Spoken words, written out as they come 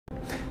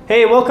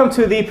Hey, welcome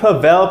to the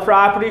Pavel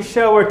Property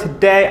Show, where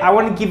today I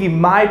want to give you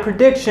my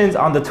predictions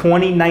on the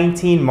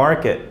 2019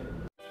 market.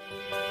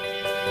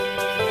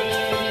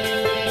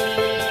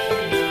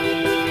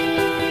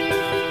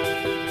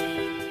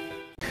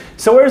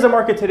 So where's the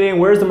market today and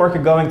where's the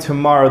market going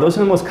tomorrow? Those are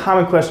the most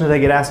common questions I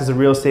get asked as a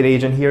real estate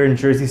agent here in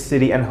Jersey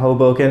City and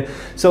Hoboken.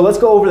 So let's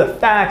go over the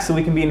facts so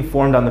we can be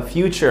informed on the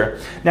future.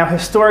 Now,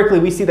 historically,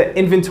 we see that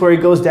inventory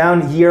goes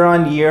down year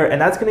on year, and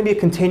that's going to be a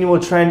continual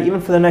trend even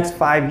for the next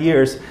 5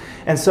 years.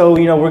 And so,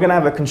 we're going to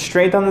have a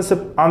constraint on the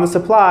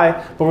supply,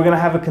 but we're going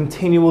to have a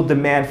continual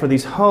demand for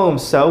these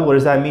homes. So what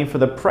does that mean for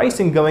the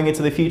pricing going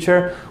into the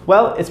future?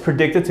 Well, it's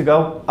predicted to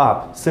go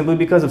up simply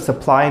because of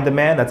supply and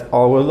demand. That's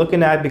all we're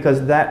looking at,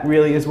 because that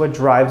really is what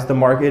drives the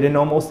market in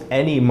almost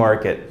any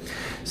market.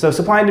 So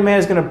supply and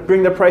demand is going to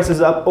bring the prices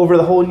up over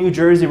the whole New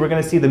Jersey. We're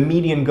going to see the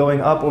median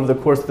going up over the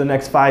course of the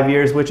next 5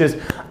 years, which is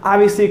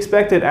obviously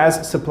expected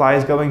as supply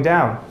is going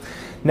down.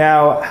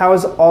 Now, how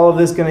is all of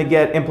this going to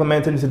get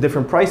implemented into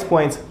different price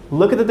points?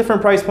 Look at the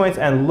different price points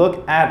and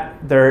look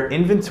at their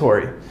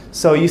inventory.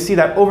 So you see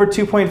that over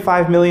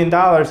 $2.5 million,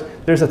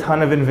 there's a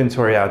ton of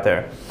inventory out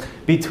there.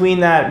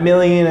 Between that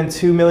million and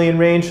 2 million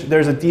range,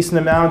 there's a decent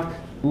amount.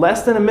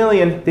 Less than $1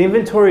 million, the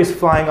inventory is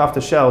flying off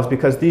the shelves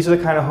because these are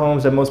the kind of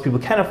homes that most people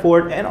can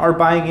afford and are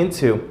buying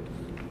into.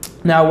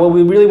 Now, what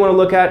we really want to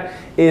look at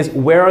is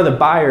where are the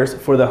buyers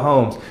for the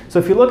homes. So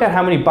if you look at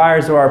how many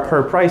buyers there are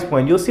per price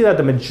point, you'll see that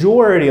the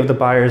majority of the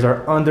buyers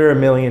are under $1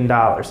 million.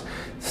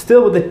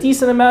 Still, with a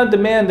decent amount of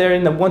demand there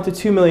in the $1 to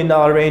 $2 million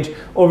range,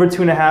 over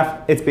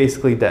 2.5, it's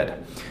basically dead.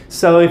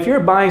 So if you're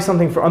buying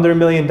something for under $1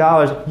 million,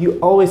 you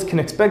always can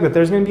expect that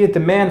there's going to be a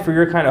demand for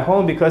your kind of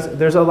home because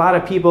there's a lot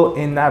of people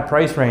in that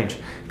price range.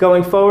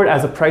 Going forward,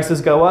 as the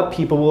prices go up,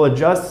 people will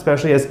adjust,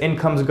 especially as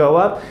incomes go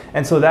up.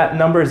 And so that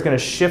number is going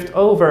to shift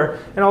over.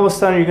 And all of a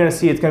sudden, you're going to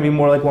see it's going to be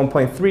more like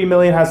 1.3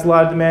 million, has a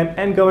lot of demand,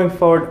 and going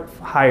forward,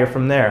 higher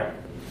from there.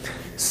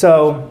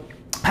 So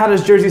how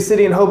does Jersey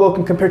City and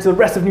Hoboken compare to the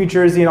rest of New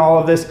Jersey and all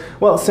of this?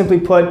 Well, simply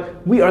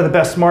put, we are the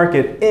best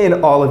market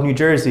in all of New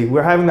Jersey.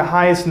 We're having the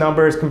highest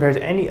numbers compared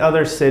to any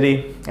other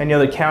city, any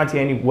other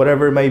county,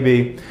 whatever it may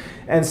be.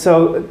 And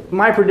so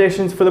my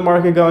predictions for the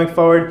market going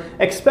forward,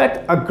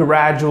 expect a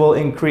gradual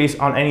increase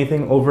on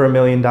anything over $1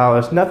 million,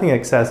 nothing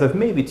excessive,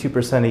 maybe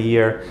 2% a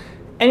year.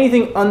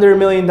 Anything under $1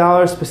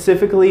 million,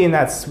 specifically in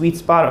that sweet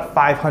spot of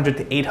 500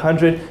 to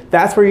 800,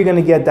 that's where you're going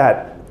to get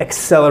that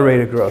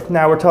accelerated growth.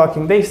 Now we're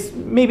talking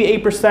maybe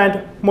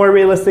 8%, more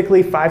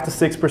realistically 5 to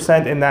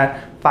 6% in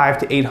that 5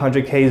 to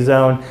 800K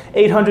zone.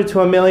 800 to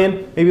 $1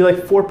 million, maybe like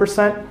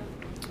 4%.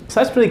 So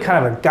that's really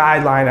kind of a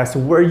guideline as to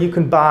where you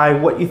can buy,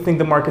 what you think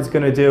the market's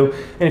going to do.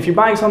 And if you're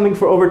buying something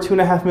for over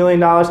 $2.5 million,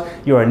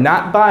 you are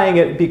not buying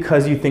it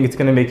because you think it's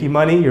going to make you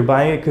money. You're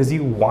buying it because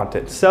you want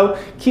it. So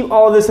keep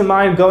all of this in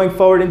mind going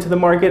forward into the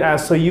market,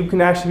 so you can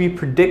actually be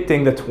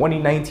predicting the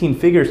 2019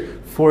 figures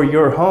for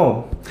your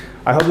home.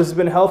 I hope this has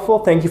been helpful.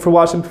 Thank you for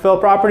watching the Pavel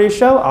Property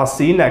Show. I'll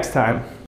see you next time.